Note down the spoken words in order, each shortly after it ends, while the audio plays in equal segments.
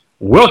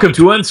Welcome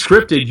to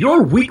Unscripted,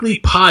 your weekly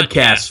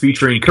podcast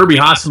featuring Kirby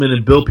Hasseman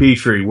and Bill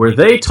Petrie, where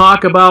they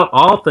talk about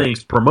all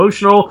things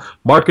promotional,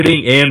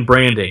 marketing, and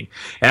branding.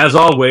 As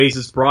always,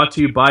 it's brought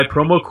to you by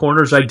Promo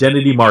Corners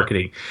Identity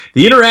Marketing,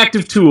 the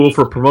interactive tool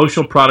for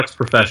promotional products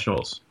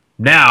professionals.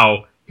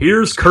 Now,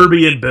 here's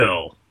Kirby and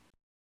Bill.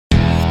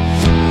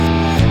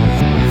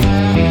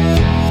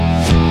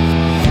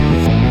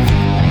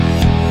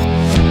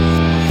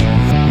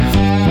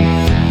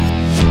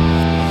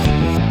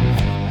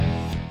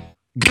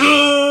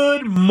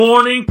 Good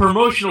morning,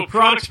 promotional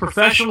products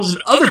professionals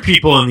and other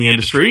people in the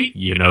industry.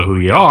 You know who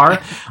you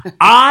are.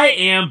 I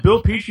am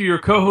Bill Petrie, your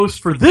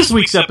co-host for this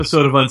week's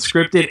episode of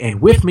Unscripted,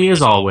 and with me,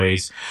 as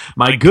always,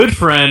 my good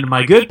friend,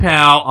 my good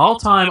pal,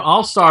 all-time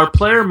all-star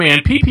player man,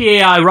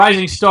 PPAI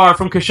rising star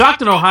from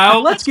Coshocton, Ohio.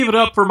 Let's give it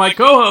up for my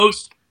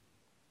co-host,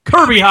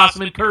 Kirby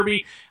Hasseman.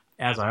 Kirby,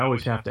 as I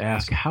always have to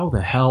ask, how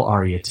the hell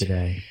are you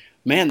today?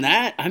 Man,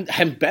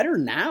 I'm better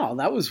now.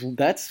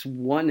 That's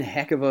one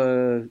heck of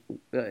a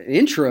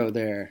intro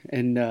there,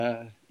 and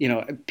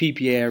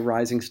PPA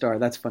Rising Star.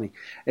 That's funny.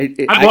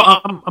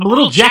 I'm a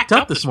little jacked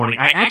up this morning.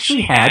 I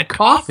actually had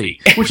coffee,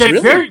 which I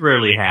Really? very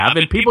rarely have,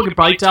 and people can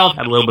probably tell I've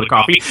had a little bit of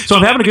coffee. So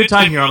I'm having a good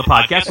time here on the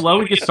podcast. So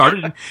we get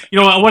started. And,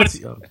 I want to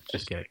see. Oh,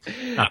 just kidding.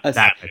 Not that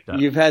jacked up.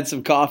 You've had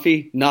some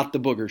coffee, not the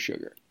booger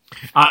sugar.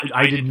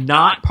 I did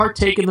not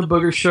partake in the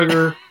booger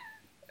sugar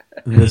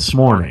this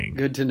morning.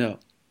 Good to know.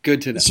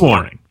 Good to know. This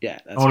morning. Yeah,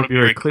 I want to be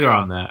very clear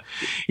on that.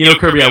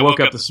 Kirby, I woke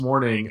up this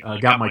morning,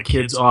 got my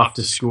kids off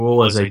to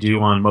school as I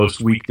do on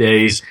most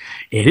weekdays,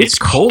 and it's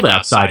cold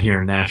outside here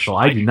in Nashville.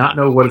 I do not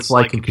know what it's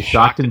like in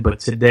Coshocton, but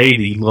today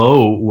the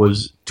low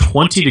was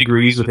 20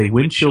 degrees with a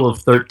wind chill of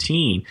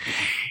 13.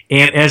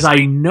 And as I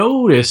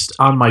noticed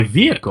on my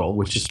vehicle,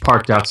 which is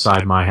parked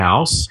outside my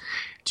house,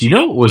 do you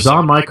know what was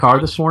on my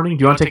car this morning?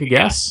 Do you want to take a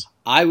guess?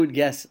 I would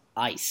guess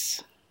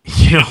ice.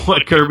 You know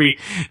what, Kirby?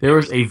 There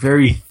was a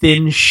very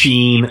thin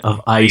sheen of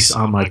ice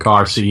on my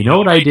car. So you know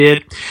what I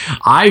did?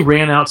 I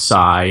ran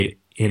outside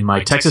in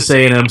my Texas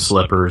A&M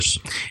slippers,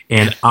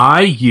 and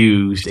I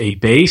used a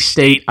Bay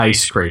State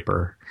ice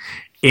scraper.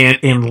 And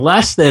in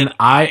less than,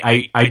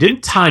 I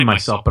didn't time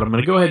myself, but I'm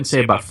going to go ahead and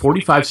say about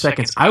 45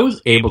 seconds, I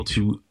was able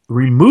to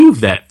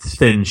remove that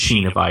thin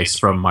sheen of ice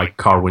from my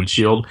car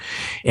windshield,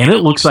 and it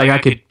looks like I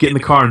could get in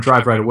the car and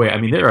drive right away. I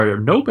mean, there are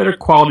no better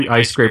quality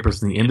ice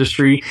scrapers in the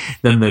industry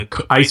than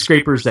the ice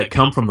scrapers that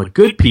come from the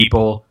good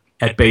people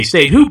at Bay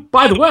State, who,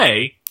 by the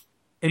way,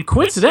 and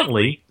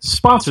coincidentally,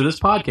 sponsor this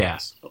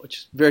podcast. Which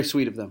is very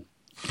sweet of them.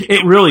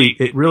 It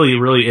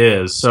really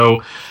is.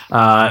 So,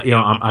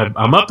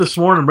 I'm up this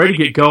morning, I'm ready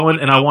to get going,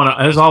 and I want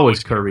to, as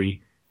always,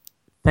 Kirby,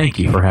 thank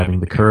you for having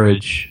the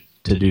courage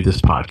to do this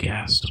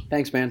podcast.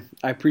 Thanks, man.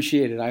 I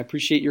appreciate it. I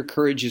appreciate your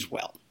courage as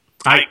well.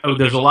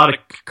 There's a lot of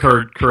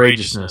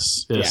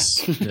courageousness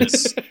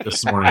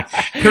this morning.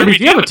 Kirby,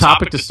 do you have a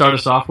topic to start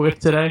us off with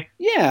today?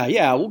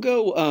 Yeah. We'll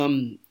go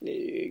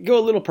a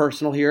little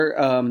personal here.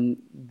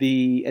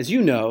 As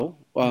you know,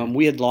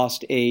 we had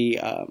lost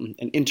an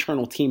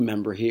internal team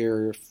member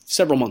here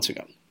several months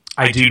ago.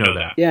 I do know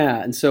that.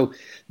 Yeah, and so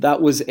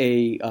that was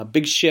a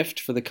big shift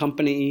for the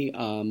company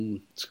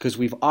because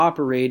we've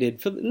operated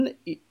for the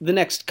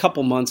next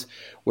couple months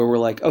where we're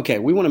like, okay,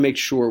 we want to make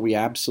sure we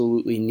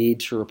absolutely need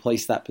to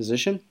replace that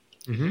position.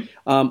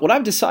 Mm-hmm. What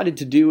I've decided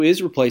to do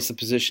is replace the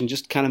position,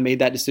 just kind of made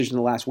that decision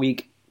the last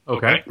week.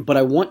 Okay. But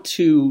I want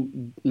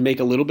to make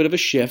a little bit of a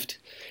shift.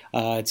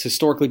 It's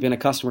historically been a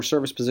customer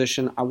service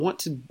position. I want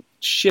to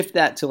shift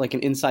that to like an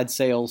inside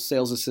sales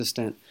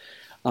assistant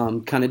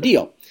kind of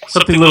deal.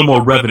 Something a little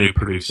more revenue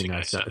producing,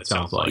 it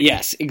sounds like.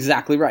 Yes,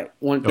 exactly right.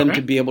 Want them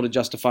to be able to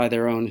justify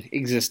their own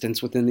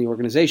existence within the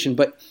organization.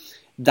 But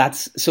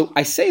so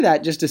I say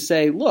that just to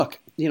say, look,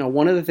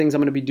 one of the things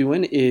I'm going to be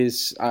doing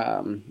is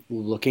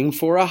looking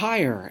for a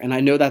hire. And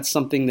I know that's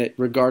something that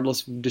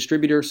regardless of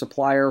distributor,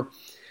 supplier,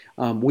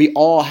 we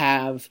all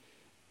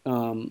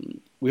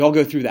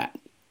go through that.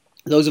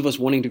 Those of us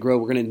wanting to grow,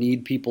 we're going to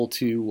need people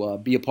to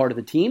be a part of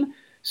the team.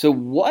 So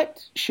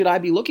what should I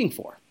be looking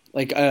for?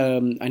 Like,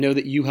 I know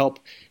that you help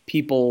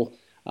people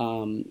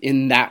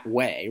in that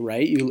way,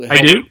 right?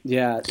 I do.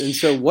 Yeah. And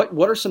so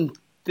what are some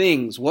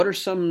things? What are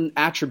some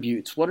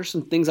attributes? What are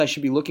some things I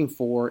should be looking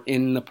for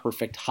in the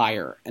perfect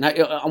hire? And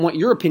I want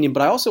your opinion,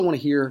 but I also want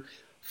to hear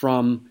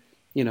from,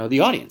 the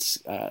audience.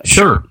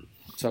 Sure.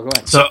 So go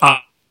ahead. So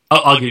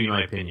I'll give you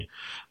my opinion.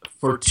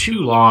 For too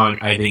long,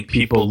 I think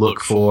people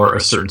look for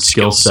a certain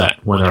skill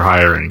set when they're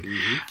hiring.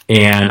 Mm-hmm.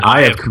 And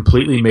I have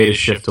completely made a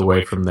shift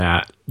away from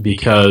that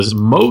because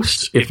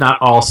most, if not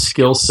all,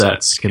 skill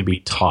sets can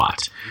be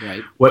taught.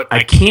 Right. What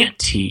I can't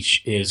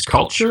teach is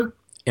culture,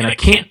 and I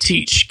can't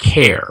teach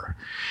care.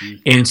 Mm-hmm.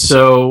 And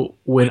so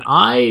when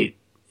I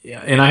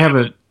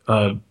haven't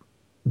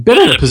been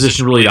in a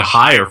position really to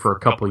hire for a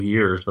couple of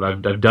years, but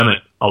I've done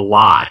it a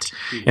lot,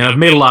 and I've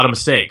made a lot of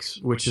mistakes,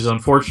 which is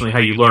unfortunately how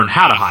you learn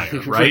how to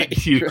hire,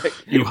 right?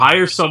 You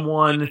hire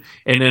someone,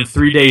 and then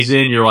 3 days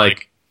in, you're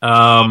like,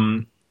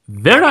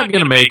 they're not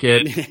going to make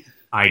it.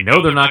 I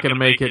know they're not going to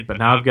make it, but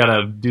now I've got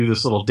to do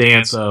this little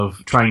dance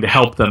of trying to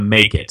help them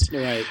make it.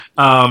 Right.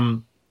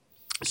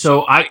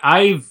 So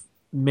I've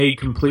made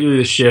completely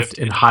the shift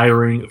in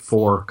hiring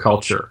for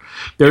culture.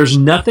 There's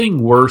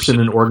nothing worse in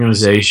an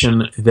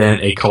organization than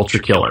a culture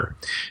killer.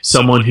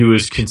 Someone who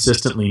is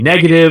consistently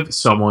negative,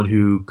 someone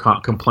who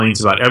complains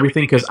about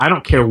everything, because I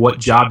don't care what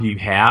job you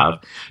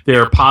have,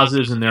 there are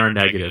positives and there are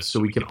negatives.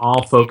 So we can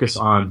all focus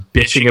on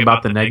bitching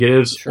about the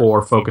negatives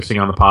or focusing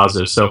on the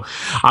positives. So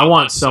I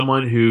want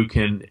someone who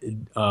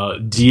can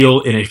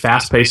deal in a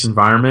fast-paced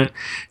environment,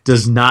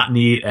 does not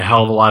need a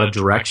hell of a lot of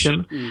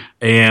direction,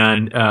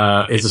 and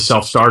is a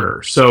self-starter.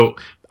 So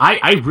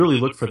I really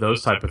look for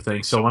those type of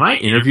things. So when I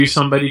interview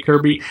somebody,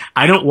 Kirby,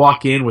 I don't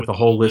walk in with a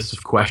whole list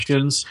of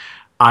questions.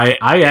 I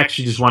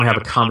actually just want to have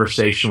a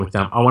conversation with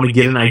them. I want to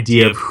get an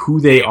idea of who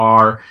they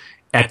are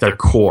at their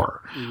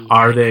core.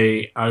 Are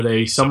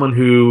they someone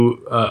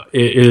who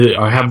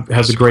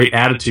has a great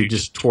attitude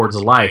just towards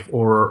life,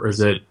 or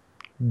is it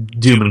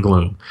doom and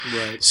gloom?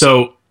 Right.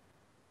 So,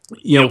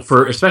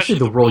 for especially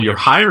the role you're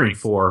hiring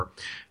for,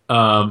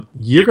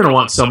 you're going to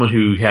want someone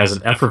who has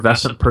an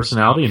effervescent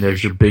personality, and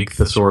there's your big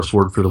thesaurus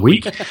word for the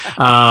week.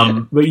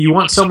 But you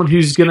want someone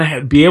who's going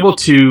to be able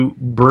to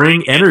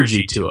bring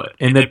energy to it,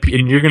 and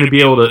you're going to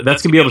be able to.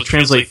 That's going to be able to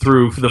translate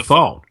through the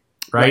phone,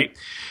 right?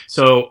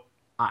 So,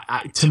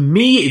 to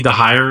me, the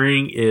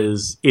hiring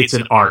it's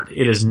an art.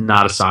 It is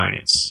not a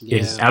science. Yeah.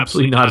 It is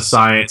absolutely not a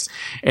science,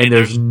 and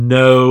there's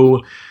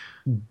no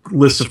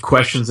list of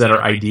questions that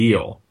are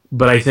ideal.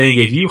 But I think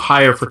if you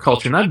hire for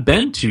culture, and I've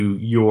been to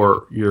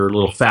your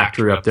little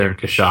factory up there in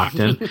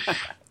Coshocton,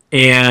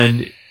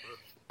 and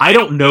I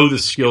don't know the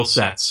skill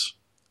sets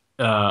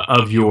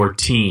of your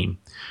team.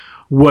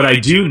 What I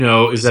do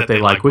know is that they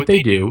like what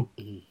they do,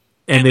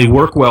 and they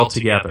work well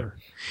together.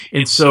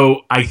 And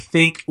so I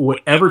think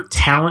whatever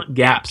talent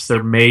gaps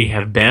there may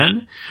have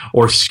been,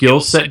 or skill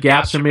set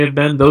gaps there may have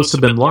been, those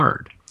have been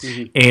learned.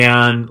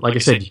 And like I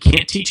said, you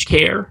can't teach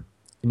care,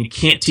 and you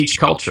can't teach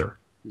culture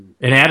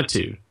and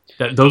attitude.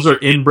 Those are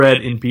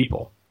inbred in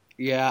people.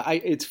 Yeah,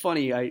 it's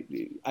funny.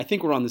 I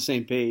think we're on the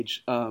same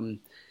page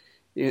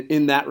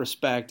in that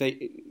respect.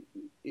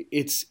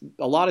 It's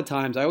a lot of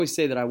times I always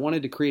say that I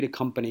wanted to create a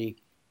company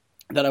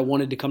that I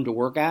wanted to come to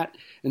work at.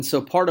 And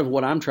so part of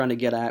what I'm trying to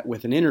get at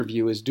with an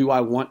interview is, do I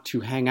want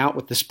to hang out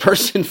with this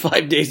person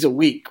 5 days a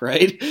week,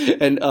 right?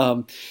 And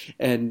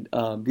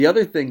the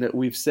other thing that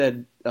we've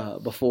said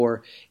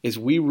before is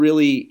we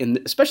really,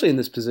 especially in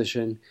this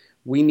position,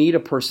 we need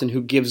a person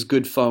who gives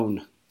good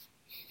phone.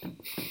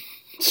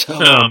 So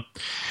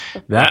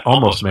that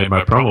almost made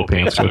my promo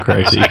pants go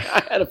crazy.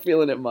 I had a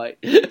feeling it might.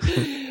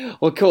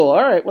 Well, cool.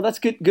 All right. Well, that's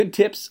good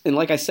tips. And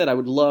like I said, I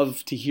would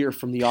love to hear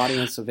from the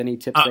audience of any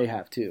tips they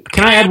have too.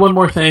 Can I add one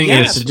more thing? Yeah,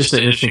 and it's just an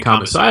interesting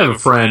comment. So I have a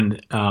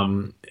friend,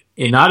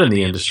 not in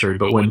the industry,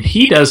 but when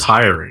he does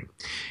hiring,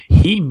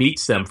 he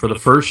meets them for the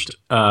first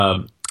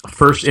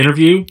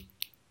interview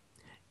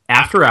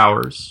after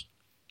hours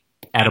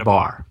at a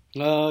bar.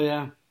 Oh,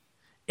 yeah.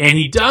 And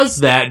he does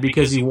that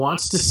because he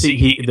wants to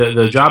see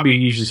the job he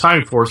usually is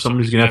hiring for is someone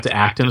who's going to have to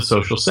act in a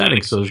social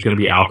setting. So there's going to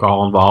be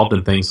alcohol involved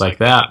and things like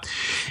that.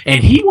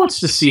 And he wants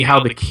to see how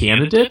the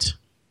candidate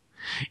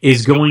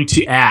is going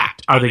to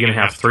act. Are they going to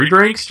have 3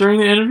 drinks during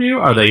the interview?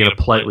 Are they going to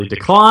politely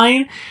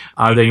decline?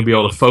 Are they going to be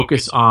able to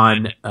focus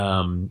on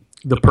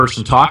the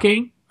person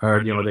talking? Or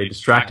are they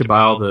distracted by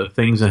all the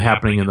things that are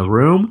happening in the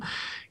room?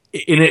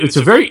 And it's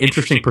a very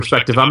interesting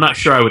perspective. I'm not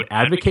sure I would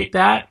advocate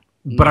that.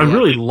 But I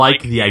really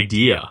like the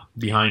idea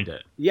behind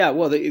it. Yeah,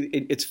 well,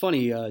 it's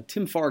funny.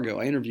 Tim Fargo,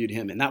 I interviewed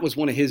him, and that was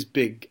one of his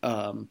big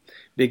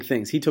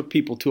things. He took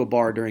people to a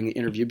bar during the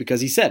interview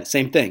because he said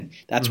same thing.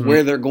 That's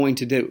where they're going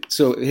to do.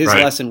 So his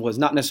lesson was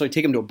not necessarily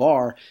take them to a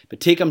bar, but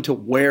take them to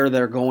where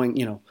they're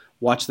going.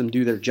 Watch them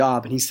do their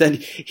job. And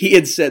he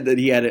had said that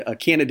he had a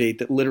candidate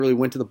that literally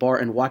went to the bar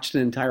and watched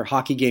an entire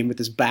hockey game with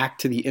his back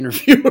to the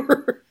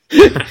interviewer.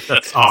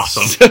 That's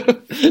awesome. So,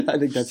 I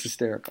think that's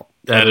hysterical.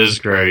 That is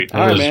great.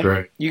 That is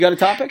great. You got a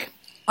topic?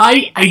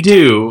 I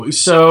do.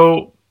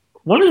 So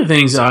one of the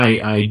things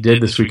I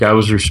did this week, I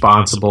was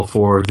responsible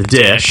for The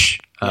Dish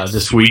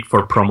this week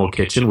for Promo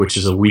Kitchen, which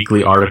is a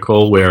weekly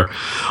article where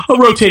a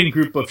rotating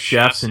group of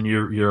chefs, and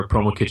you're a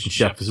Promo Kitchen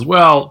chef as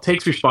well,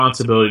 takes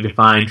responsibility to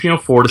find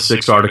 4 to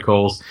 6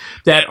 articles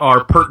that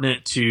are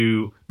pertinent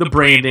to the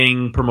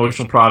branding,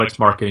 promotional products,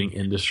 marketing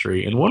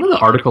industry. And one of the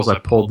articles I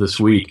pulled this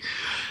week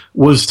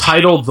was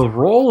titled "The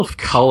Role of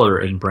Color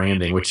in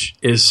Branding," which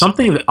is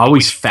something that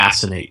always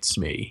fascinates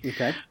me.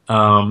 Okay.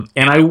 And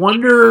I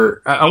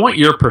wonder, I want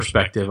your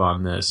perspective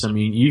on this. I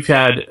mean, you've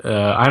had,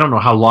 I don't know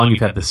how long you've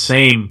had the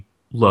same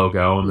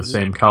logo and the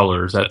same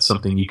colors. That's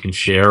something you can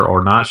share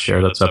or not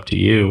share. That's up to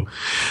you.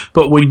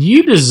 But when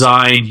you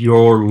designed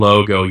your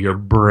logo, your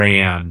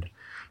brand,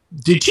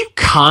 did you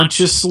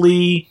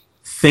consciously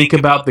think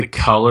about the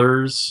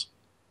colors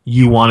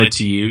you wanted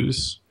to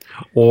use?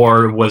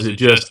 Or was it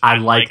just, I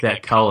like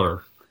that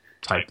color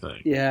type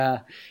thing? Yeah,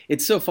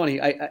 it's so funny.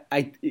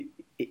 I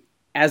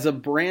as a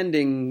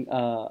branding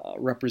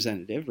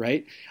representative,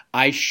 right,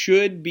 I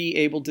should be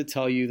able to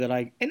tell you that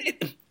I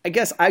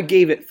guess I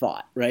gave it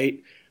thought,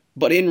 right?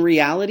 But in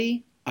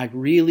reality, I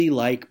really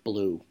like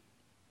blue.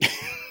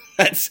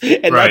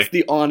 That's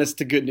the honest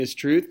to goodness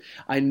truth.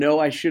 I know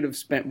I should have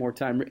spent more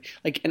time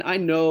and I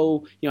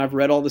know, I've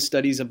read all the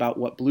studies about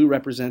what blue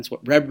represents,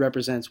 what red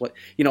represents, what,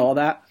 all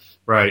that.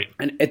 Right.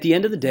 And at the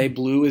end of the day,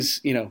 blue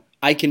is,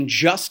 I can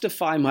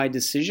justify my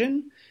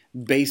decision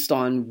based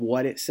on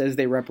what it says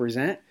they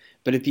represent.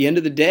 But at the end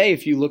of the day,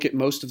 if you look at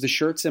most of the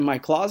shirts in my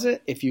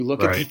closet, if you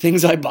look at the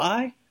things I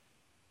buy,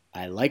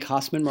 I like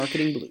Hossmann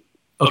Marketing Blue.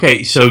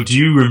 Okay, so do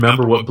you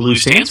remember what blue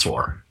stands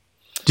for?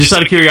 Just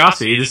out of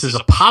curiosity, this is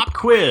a pop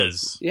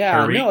quiz. Yeah,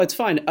 Kirby. No, it's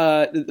fine.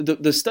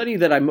 The study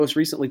that I most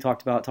recently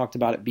talked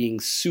about it being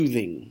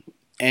soothing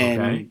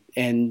and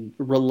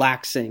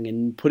relaxing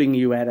and putting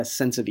you at a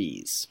sense of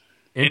ease.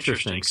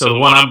 Interesting. So the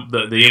one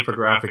the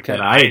infographic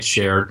that I had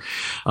shared,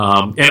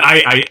 and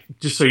I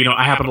just so you know,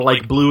 I happen to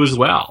like blue as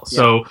well. Yeah.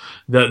 So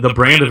the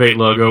Brandivate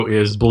logo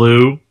is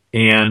blue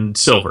and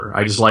silver.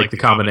 I just like the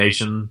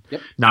combination,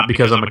 not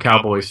because I'm a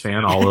Cowboys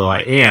fan, although I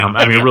am.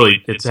 I mean,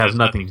 really, it has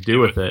nothing to do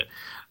with it.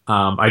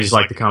 I just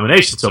like the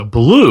combination. So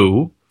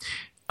blue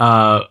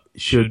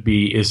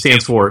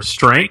stands for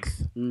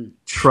strength,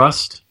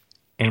 trust,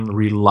 and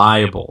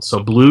reliable.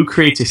 So blue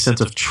creates a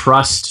sense of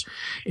trust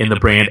in the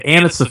brand,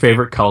 and it's the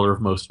favorite color of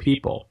most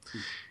people.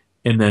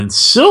 And then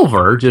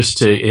silver, just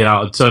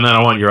to so now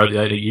I want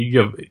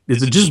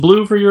is it just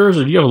blue for yours,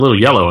 or do you have a little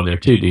yellow in there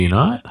too? Do you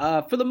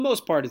not? For the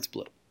most part, it's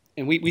blue,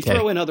 and we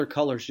throw in other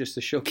colors just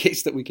to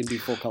showcase that we can do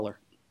full color.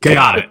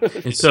 Got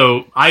it. And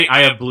so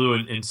I have blue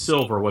and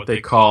silver. What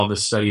they call in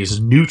this study is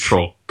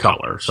neutral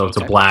color. So it's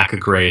a black, a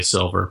gray, a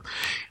silver.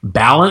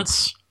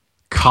 Balance,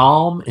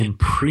 calm, and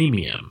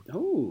premium.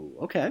 Oh,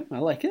 okay. I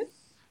like it.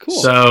 Cool.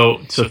 So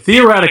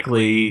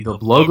theoretically, the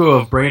logo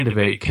of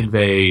Brandivate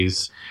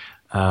conveys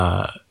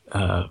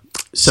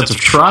sense of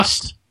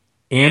trust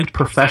and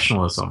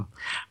professionalism.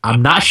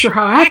 I'm not sure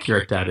how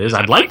accurate that is.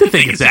 I'd like to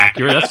think it's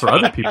accurate. That's for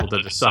other people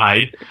to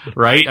decide,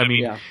 right? I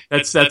mean,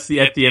 that's at the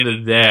end of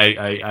the day.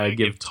 I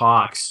give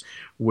talks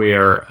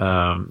where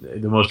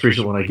the most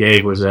recent one I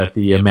gave was at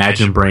the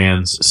Imagine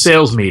Brands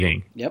sales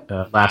meeting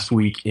last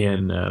week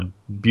in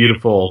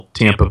beautiful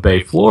Tampa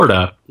Bay,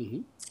 Florida,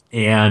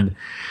 and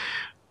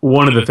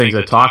one of the things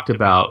I talked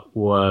about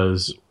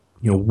was,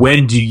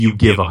 when do you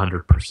give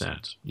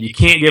 100%? You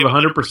can't give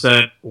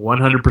 100%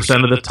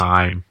 100% of the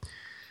time.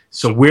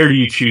 So where do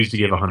you choose to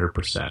give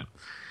 100%?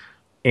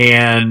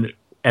 And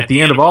at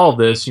the end of all of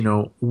this,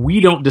 we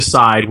don't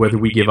decide whether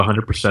we give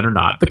 100% or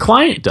not. The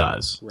client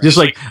does. Right. Just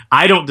like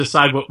I don't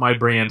decide what my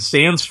brand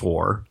stands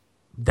for.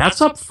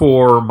 That's up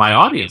for my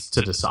audience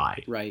to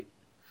decide. Right.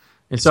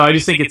 And so I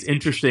just think it's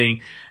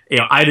interesting.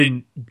 I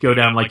didn't go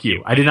down like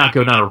you. I did not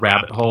go down a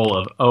rabbit hole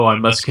of, I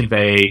must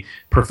convey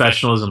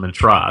professionalism and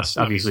trust.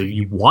 Obviously,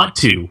 you want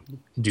to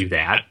do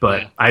that,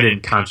 but I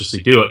didn't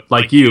consciously do it.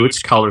 Like you, it's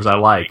colors I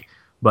like.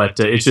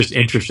 But it's just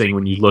interesting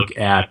when you look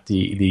at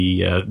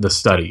the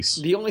studies.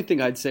 The only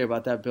thing I'd say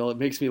about that, Bill, it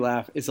makes me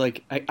laugh, is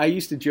like I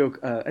used to joke,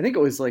 I think it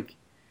was like,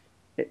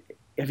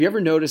 have you ever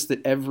noticed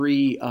that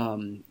every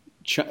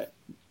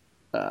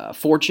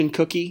fortune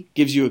cookie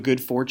gives you a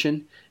good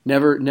fortune?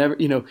 Never,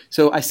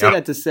 so I say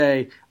that to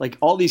say, like,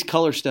 all these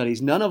color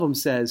studies, none of them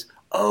says,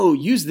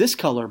 use this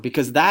color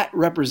because that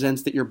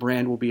represents that your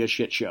brand will be a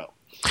shit show.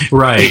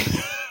 Right.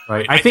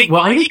 Right. I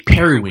think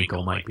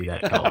periwinkle might be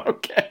that color.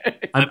 Okay.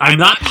 I'm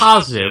not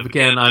positive.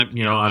 Again,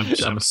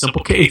 I'm a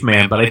simple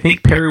caveman, but I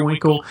think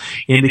periwinkle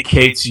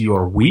indicates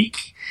you're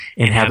weak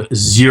and have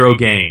zero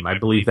game. I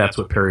believe that's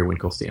what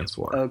periwinkle stands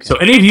for. Okay. So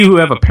any of you who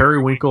have a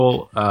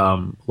periwinkle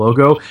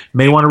logo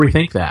may want to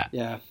rethink that.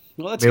 Yeah.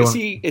 Well,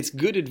 it's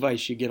good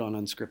advice you get on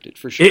Unscripted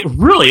for sure. It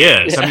really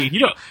is. Yeah. I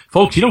mean,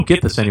 folks, you don't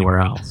get this anywhere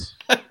else.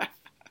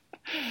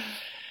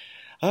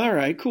 All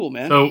right, cool,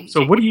 man.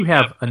 So what do you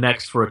have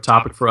next for a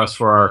topic for us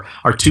for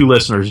our two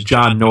listeners,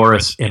 John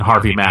Norris and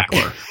Harvey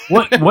Mackler?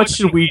 What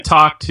should we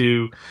talk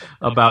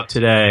about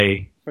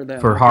today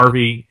for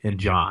Harvey and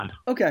John?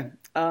 Okay,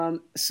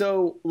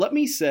 so let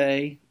me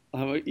say,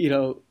 I'm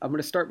going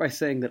to start by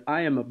saying that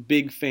I am a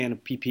big fan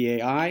of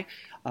PPAI.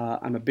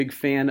 I'm a big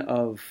fan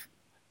of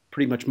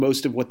pretty much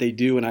most of what they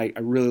do, and I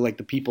really like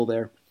the people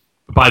there.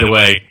 By the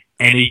way,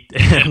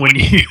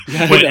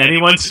 when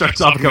anyone starts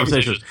off a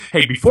conversation,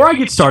 hey, before I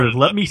get started,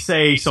 let me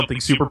say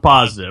something super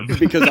positive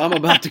because I'm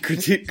about to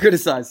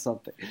criticize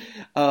something.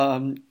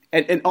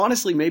 And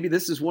honestly, maybe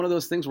this is one of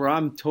those things where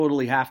I'm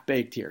totally half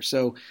baked here.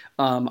 So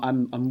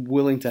I'm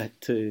willing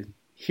to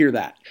hear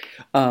that.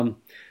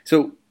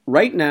 So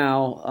right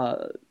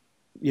now,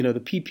 the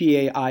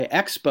PPAI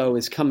Expo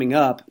is coming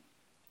up,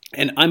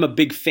 and I'm a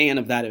big fan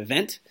of that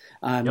event.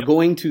 I'm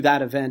going to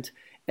that event.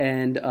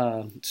 And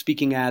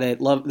speaking at it,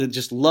 love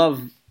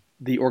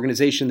the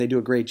organization. They do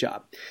a great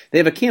job. They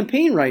have a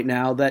campaign right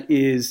now that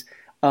is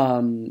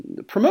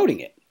promoting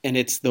it, and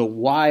it's the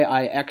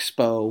YI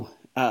Expo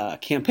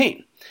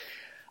campaign.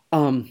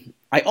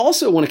 I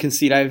also want to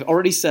concede, I've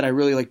already said I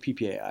really like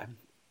PPAI.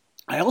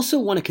 I also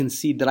want to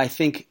concede that I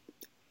think,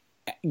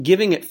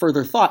 giving it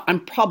further thought,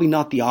 I'm probably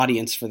not the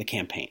audience for the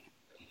campaign.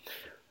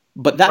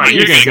 But that right,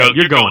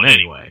 you're going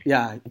anyway.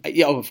 Yeah,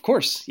 of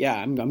course. Yeah,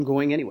 I'm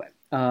going anyway.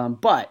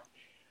 But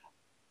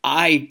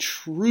I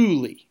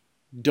truly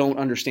don't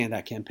understand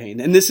that campaign.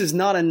 And this is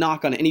not a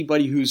knock on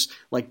anybody who's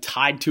like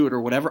tied to it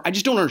or whatever. I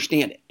just don't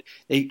understand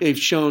it. They've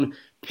shown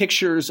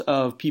pictures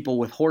of people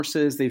with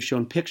horses. They've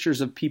shown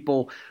pictures of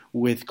people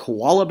with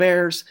koala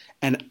bears.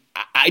 And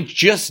I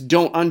just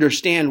don't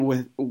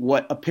understand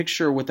what a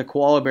picture with a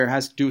koala bear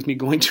has to do with me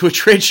going to a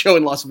trade show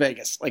in Las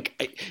Vegas.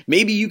 Like,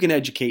 maybe you can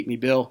educate me,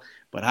 Bill,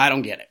 but I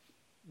don't get it.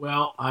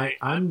 Well, I'm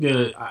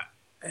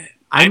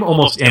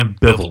almost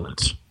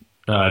ambivalent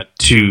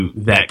to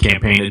that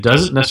campaign. It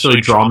doesn't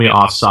necessarily draw me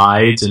off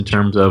sides in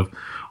terms of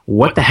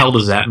what the hell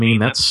does that mean?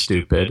 That's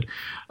stupid.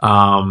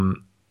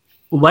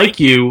 Like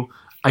you,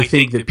 I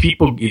think that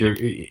people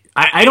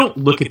I don't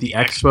look at the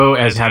expo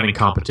as having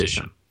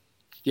competition.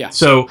 Yeah.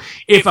 So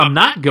if I'm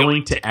not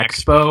going to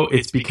Expo,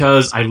 it's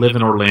because I live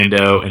in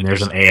Orlando and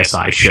there's an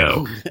ASI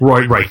show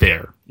right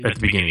there at the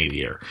beginning of the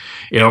year,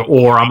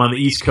 or I'm on the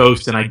East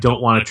Coast and I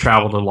don't want to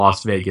travel to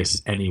Las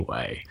Vegas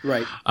anyway.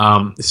 Right.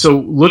 So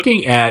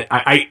looking at,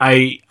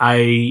 I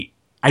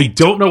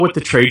don't know what the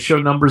trade show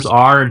numbers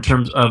are in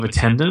terms of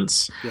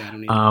attendance. Yeah, I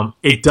don't either.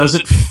 It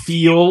doesn't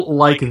feel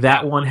like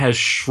that one has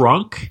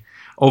shrunk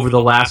over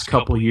the last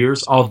couple of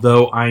years,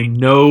 although I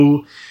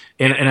know.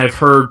 And I've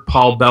heard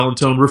Paul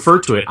Bellantone refer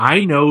to it.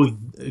 I know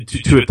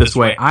to it this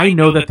way. I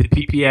know that the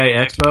PPA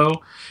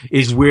Expo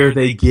is where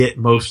they get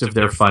most of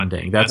their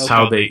funding. That's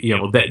how they,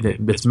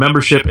 it's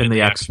membership in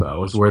the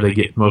Expo is where they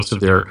get most of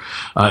their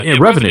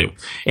revenue.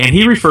 And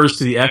he refers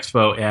to the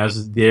Expo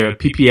as their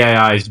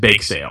PPAI's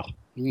bake sale.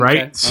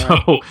 Right? Okay. So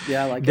right.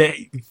 Yeah, I like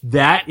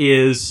that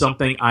is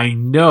something I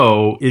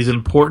know is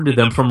important to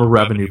them from a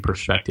revenue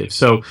perspective.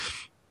 So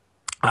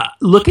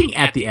looking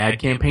at the ad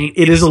campaign,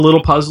 it is a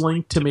little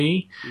puzzling to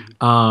me.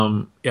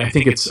 I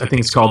think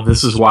it's called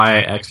 "This Is Why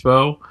I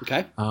Expo."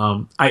 Okay.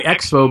 I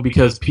expo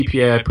because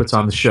PPAI puts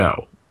on the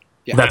show.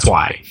 Yeah. That's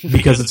why,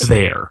 because it's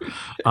there.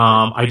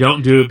 I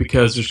don't do it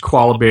because there's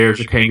koala bears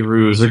or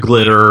kangaroos or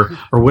glitter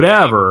or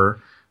whatever.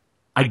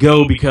 I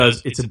go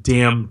because it's a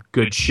damn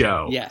good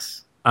show. Yes.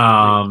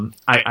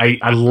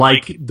 I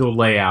like the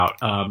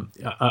layout.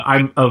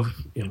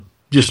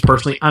 Just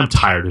personally, I'm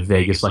tired of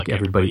Vegas like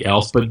everybody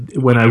else, but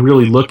when I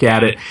really look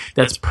at it,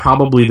 that's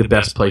probably the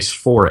best place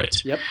for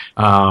it. Yep.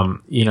 When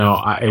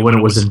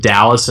it was in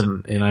Dallas,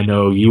 and I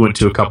know you went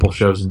to a couple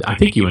shows, and I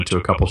think you went to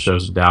a couple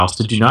shoys in Dallas.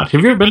 Did you not?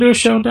 Have you ever been to a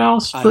show in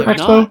Dallas for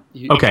Expo?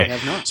 Okay. I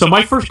have not. So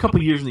my first couple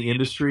of years in the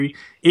industry,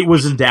 it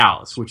was in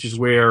Dallas, which is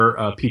where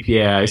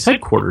PPAI's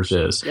headquarters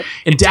is. Yep.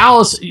 In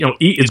Dallas,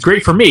 it's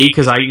great for me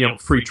because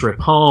free trip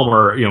home,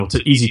 or it's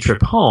an easy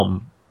trip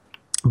home.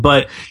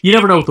 But you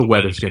never know what the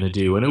weather's going to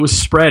do, and it was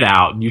spread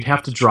out, and you'd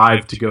have to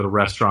drive to go to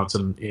restaurants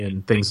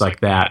and things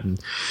like that, and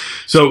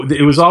so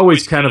it was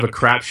always kind of a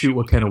crapshoot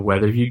what kind of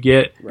weather you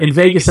get. Right. In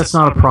Vegas, that's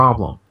not a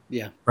problem.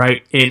 Yeah.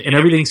 Right? And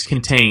everything's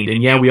contained,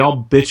 and yeah, we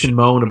all bitch and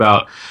moan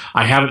about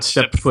I haven't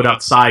stepped foot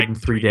outside in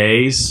 3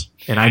 days,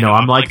 and I know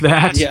I'm like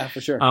that. Yeah,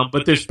 for sure.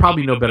 But there's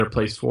probably no better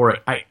place for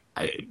it.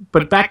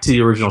 But back to the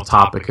original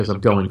topic, because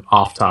I'm going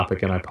off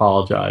topic, and I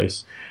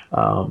apologize.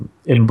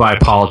 And by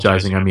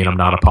apologizing, I mean I'm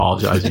not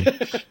apologizing.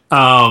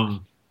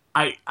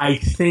 I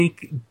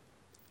think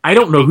I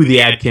don't know who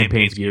the ad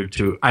campaign's geared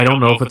to. I don't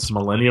know if it's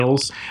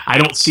millennials. I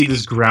don't see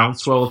this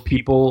groundswell of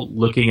people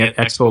looking at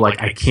Expo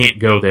like I can't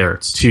go there.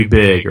 It's too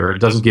big, or it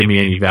doesn't give me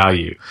any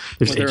value.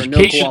 There's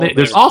education.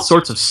 There's all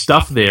sorts of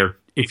stuff there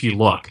if you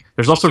look.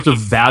 There's all sorts of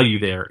value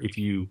there if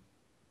you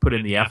put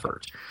in the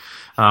effort.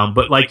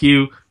 But like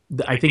you,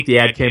 I think the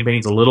ad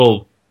campaign's a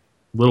little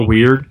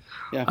weird.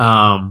 Yeah.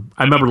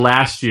 I remember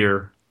last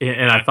year,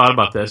 and I thought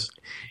about this,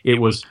 it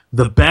was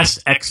the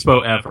best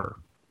expo ever.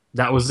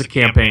 That was the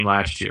campaign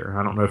last year.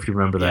 I don't know if you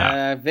remember that.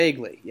 Yeah,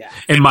 vaguely, yeah.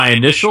 And my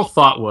initial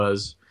thought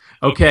was,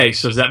 okay,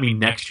 so does that mean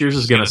next year's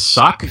is going to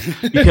suck?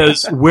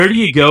 Because where do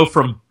you go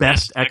from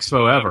best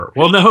expo ever?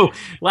 Well, no,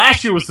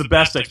 last year was the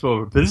best expo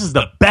ever, but this is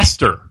the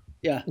bester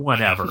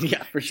one ever.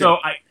 Yeah, for sure.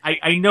 So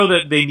I know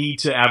that they need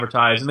to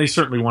advertise, and they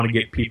certainly want to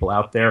get people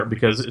out there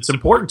because it's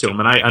important to them,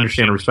 and I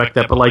understand and respect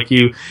that. But like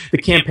you, the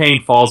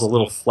campaign falls a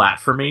little flat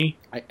for me.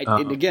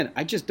 And again,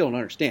 I just don't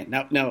understand.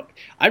 Now,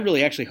 I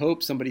really actually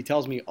hope somebody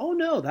tells me, "Oh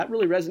no, that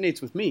really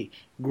resonates with me."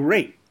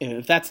 Great, and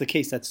if that's the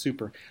case, that's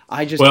super.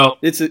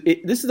 This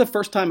is the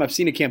first time I've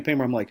seen a campaign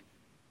where I'm like,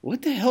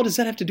 "What the hell does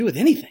that have to do with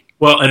anything?"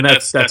 Well, and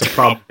that's a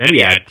problem in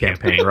any ad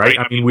campaign, right?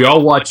 I mean, we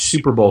all watch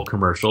Super Bowl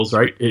commercials,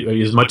 right?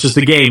 As much as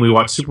the game, we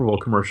watch Super Bowl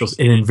commercials,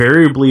 and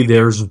invariably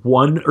there's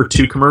one or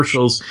two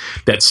commercials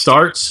that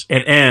starts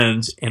and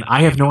ends, and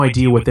I have no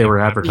idea what they were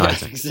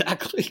advertising. Yeah,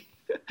 exactly.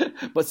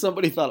 But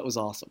somebody thought it was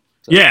awesome.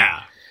 So.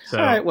 Yeah. So,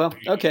 all right. Well,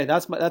 okay.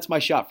 That's my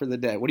shot for the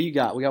day. What do you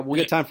got? We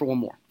got time for one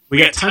more. We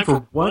got time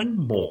for one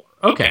more.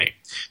 Okay.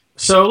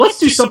 So let's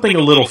do something a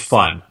little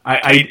fun.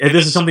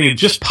 This is something that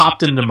just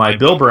popped into my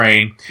Bill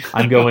brain.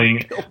 I'm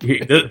going,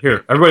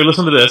 here, everybody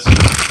listen to this.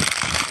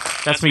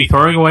 That's me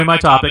throwing away my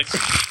topics.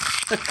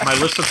 My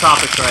list of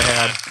topics that I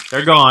had,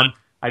 they're gone.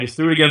 I just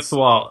threw it against the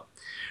wall.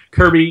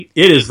 Kirby,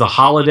 it is the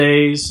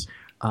holidays.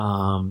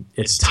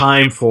 It's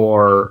time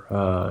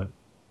for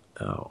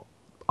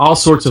all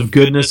sorts of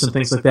goodness and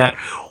things like that.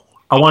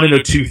 I want to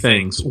know two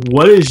things.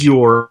 What is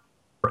your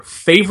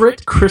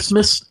favorite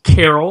Christmas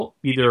carol,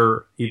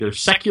 either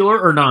secular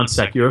or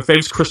non-secular,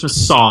 favorite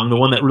Christmas song, the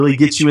one that really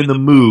gets you in the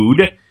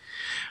mood.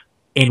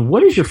 And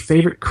what is your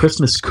favorite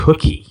Christmas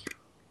cookie?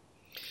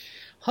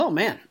 Oh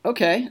man.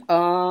 Okay.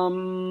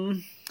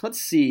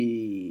 Let's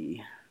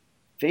see.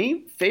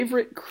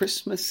 Favorite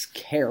Christmas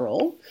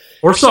carol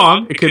Or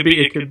song. It could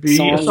be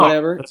song, a song.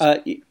 whatever.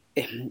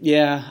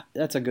 Yeah,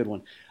 that's a good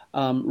one.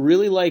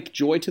 Really like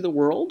Joy to the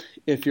World,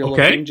 if you're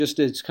looking, just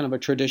as kind of a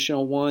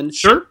traditional one.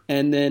 Sure.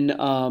 And then,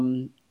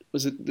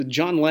 was it the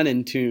John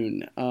Lennon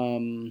tune?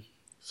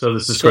 So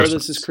This Is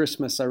Christmas. This Is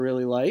Christmas, I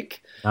really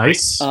like.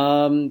 Nice.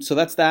 So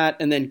that's that.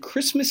 And then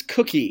Christmas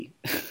cookie.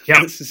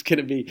 Yeah. This is going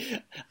to be,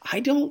 I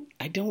don't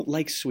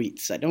like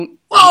sweets. I don't.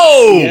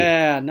 Whoa!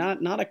 Yeah,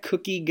 not a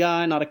cookie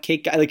guy, not a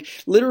cake guy. Like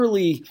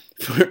literally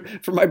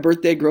for my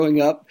birthday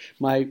growing up,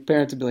 my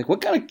parents would be like,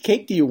 "What kind of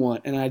cake do you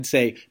want?" And I'd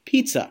say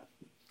pizza.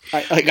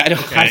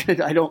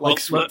 I don't like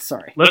sweets.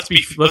 Sorry. Let's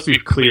be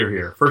clear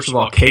here. First of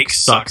all, cake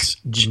sucks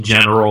in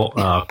general.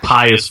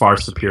 Pie is far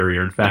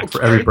superior. In fact,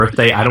 for every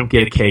birthday, I don't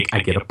get a cake, I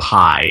get a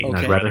pie, and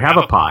I'd rather have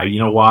a pie. You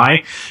know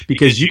why?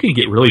 Because you can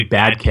get really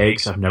bad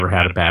cakes. I've never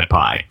had a bad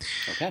pie.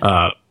 Okay.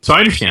 So I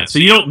understand. So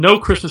you don't know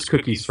Christmas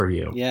cookies for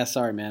you. Yeah,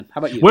 sorry, man. How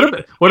about you?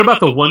 What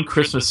about the one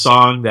Christmas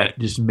song that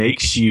just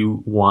makes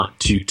you want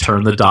to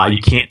turn the dial?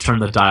 You can't turn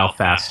the dial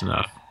fast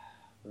enough.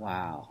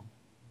 Wow.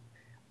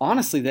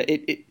 Honestly,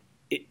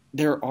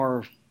 there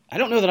are. I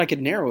don't know that I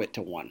could narrow it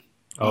to one.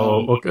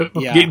 Okay.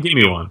 Yeah. Give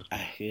me one.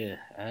 Yeah.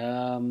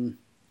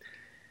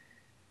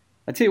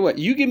 I tell you what.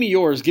 You give me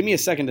yours. Give me a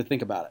second to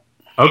think about it.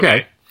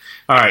 Okay.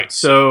 All right.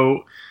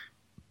 So,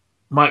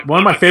 one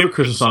of my favorite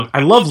Christmas songs.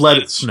 I love "Let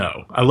It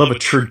Snow." I love a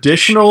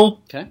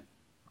traditional,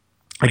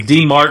 like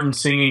Dean Martin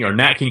singing or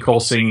Nat King Cole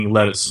singing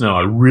 "Let It Snow."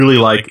 I really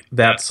like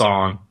that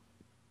song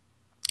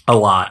a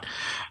lot.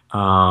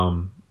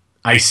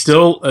 I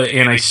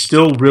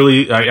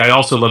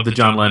also love the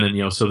John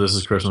Lennon, So This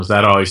Is Christmas.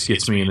 That always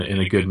gets me in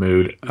a good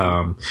mood.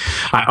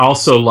 I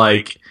also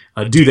like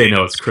Do They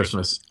Know It's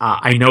Christmas?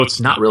 I know it's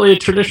not really a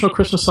traditional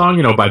Christmas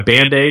song, by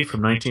Band Aid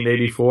from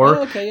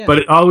 1984, but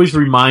it always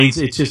reminds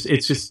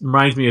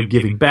me of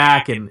giving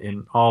back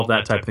and all of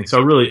that type of thing. So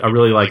I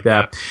really like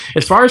that.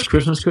 As far as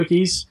Christmas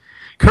cookies,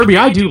 Kirby,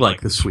 I do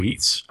like the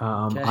sweets.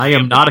 I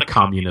am not a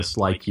communist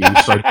like you,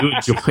 so I do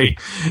enjoy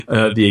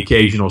the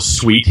occasional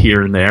sweet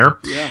here and there.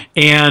 Yeah.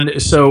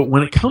 And so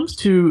when it comes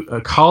to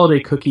a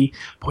holiday cookie,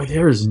 boy,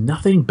 there is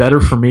nothing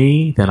better for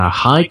me than a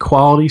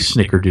high-quality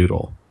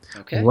snickerdoodle.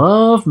 Okay.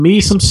 Love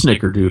me some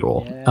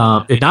snickerdoodle.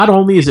 Yeah. And not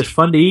only is it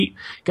fun to eat,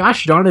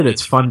 gosh darn it,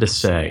 it's fun to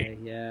say.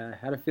 Yeah,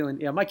 I had a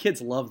feeling. Yeah, my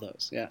kids love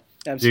those. Yeah,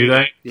 absolutely. Do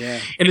they? Yeah.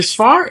 And as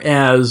far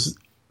as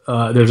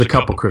there's a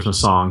couple Christmas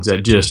songs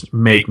that just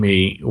make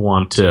me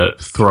want to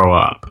throw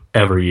up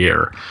every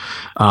year.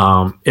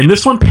 And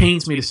this one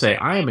pains me to say.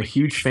 I am a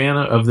huge fan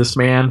of this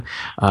man.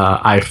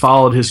 I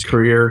followed his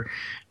career.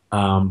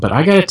 But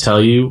I got to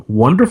tell you,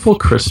 Wonderful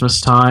Christmas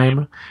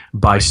Time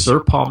by Sir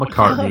Paul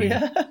McCartney. Oh,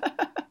 yeah.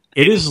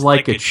 It is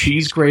like a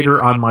cheese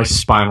grater on my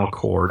spinal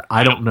cord.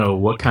 I don't know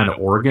what kind of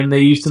organ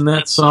they used in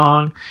that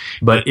song,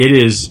 but it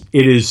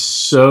is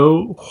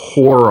so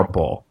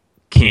horrible.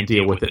 Can't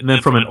deal with it. And then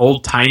from an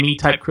old-timey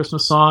type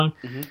Christmas song,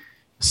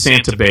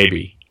 Santa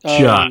Baby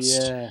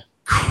just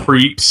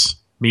creeps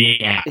me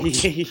out.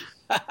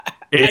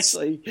 It's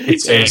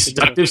a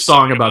seductive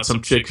song about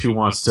some chick who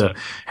wants to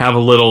have a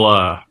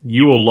little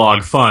Yule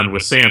log fun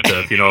with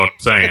Santa, if you know what I'm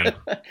saying.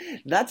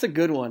 That's a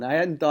good one. I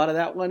hadn't thought of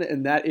that one,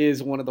 and that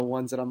is one of the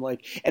ones that I'm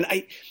like, and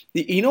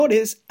you know what it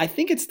is? I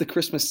think it's the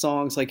Christmas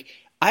songs. Like,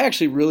 I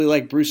actually really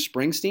like Bruce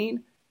Springsteen,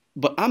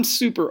 but I'm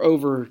super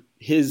over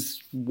his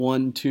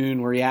one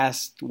tune where he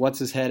asked what's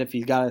his head if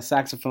he's got a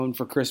saxophone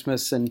for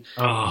Christmas, and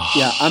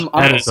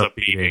that is a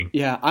beating.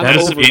 Yeah, I'm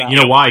over that. You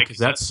know why? Because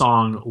that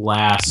song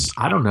lasts,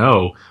 I don't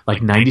know,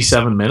 like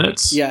 97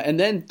 minutes. Yeah, and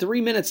then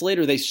 3 minutes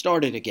later they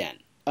started again.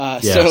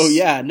 Yes. So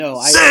yeah,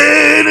 no,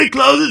 Santa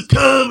Claus is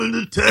coming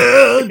to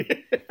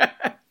town.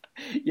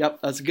 Yep,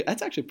 that's good.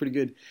 That's actually pretty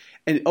good.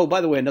 And by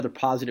the way, another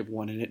positive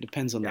one, and it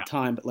depends on the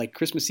time, but like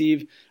Christmas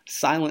Eve,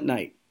 Silent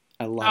Night.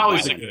 I love that.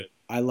 Always one. good.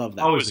 I love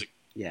that. Always.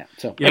 Yeah.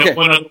 So okay.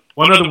 One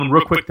other one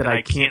real quick that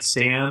I can't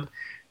stand,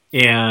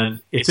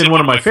 and it's in one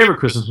of my favorite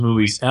Christmas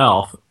movies,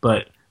 Elf,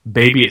 but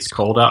Baby It's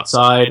Cold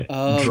Outside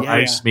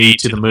drives me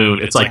to the moon.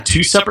 It's like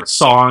two separate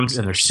songs,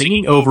 and they're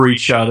singing over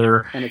each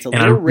other, and it's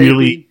I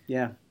really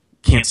rapey.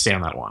 can't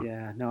stand that one.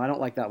 Yeah, no, I don't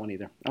like that one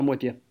either. I'm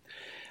with you.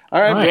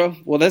 All right, bro.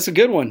 Well, that's a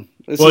good one.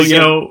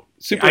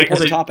 Super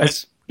important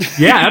topics.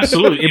 Yeah,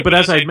 absolutely. But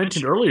as I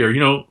mentioned earlier,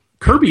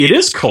 Kirby, it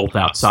is cold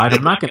outside.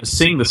 I'm not going to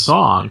sing the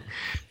song.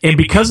 And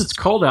because it's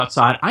cold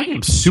outside, I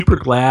am super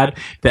glad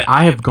that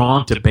I have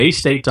gone to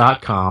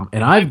Baystate.com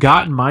and I've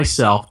gotten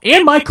myself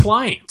and my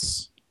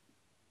clients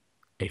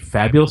a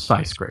fabulous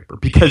ice scraper.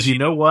 Because you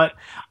know what?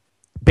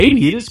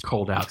 Baby, it is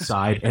cold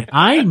outside, and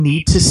I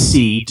need to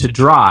see to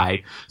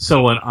drive.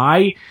 So when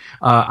I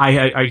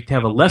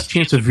have a less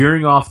chance of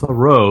veering off the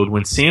road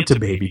when Santa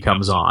Baby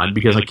comes on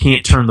because I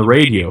can't turn the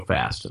radio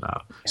fast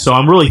enough. Yeah. So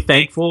I'm really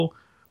thankful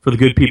for the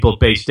good people at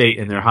Bay State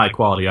and their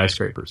high-quality ice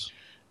scrapers.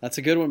 That's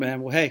a good one,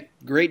 man. Well, hey,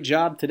 great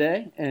job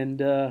today, and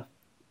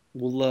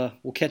we'll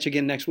catch you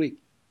again next week.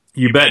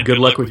 You bet. Good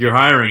luck with your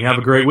hiring. Have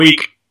a great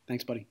week.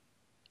 Thanks, buddy.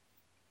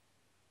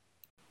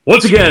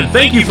 Once again,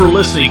 thank you for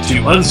listening to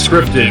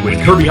Unscripted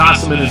with Kirby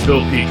Hasseman and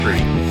Phil Petrie.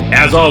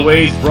 As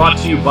always, brought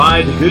to you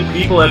by the good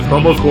people at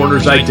Promo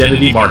Corners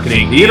Identity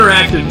Marketing, the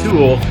interactive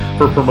tool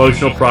for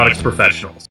promotional products professionals.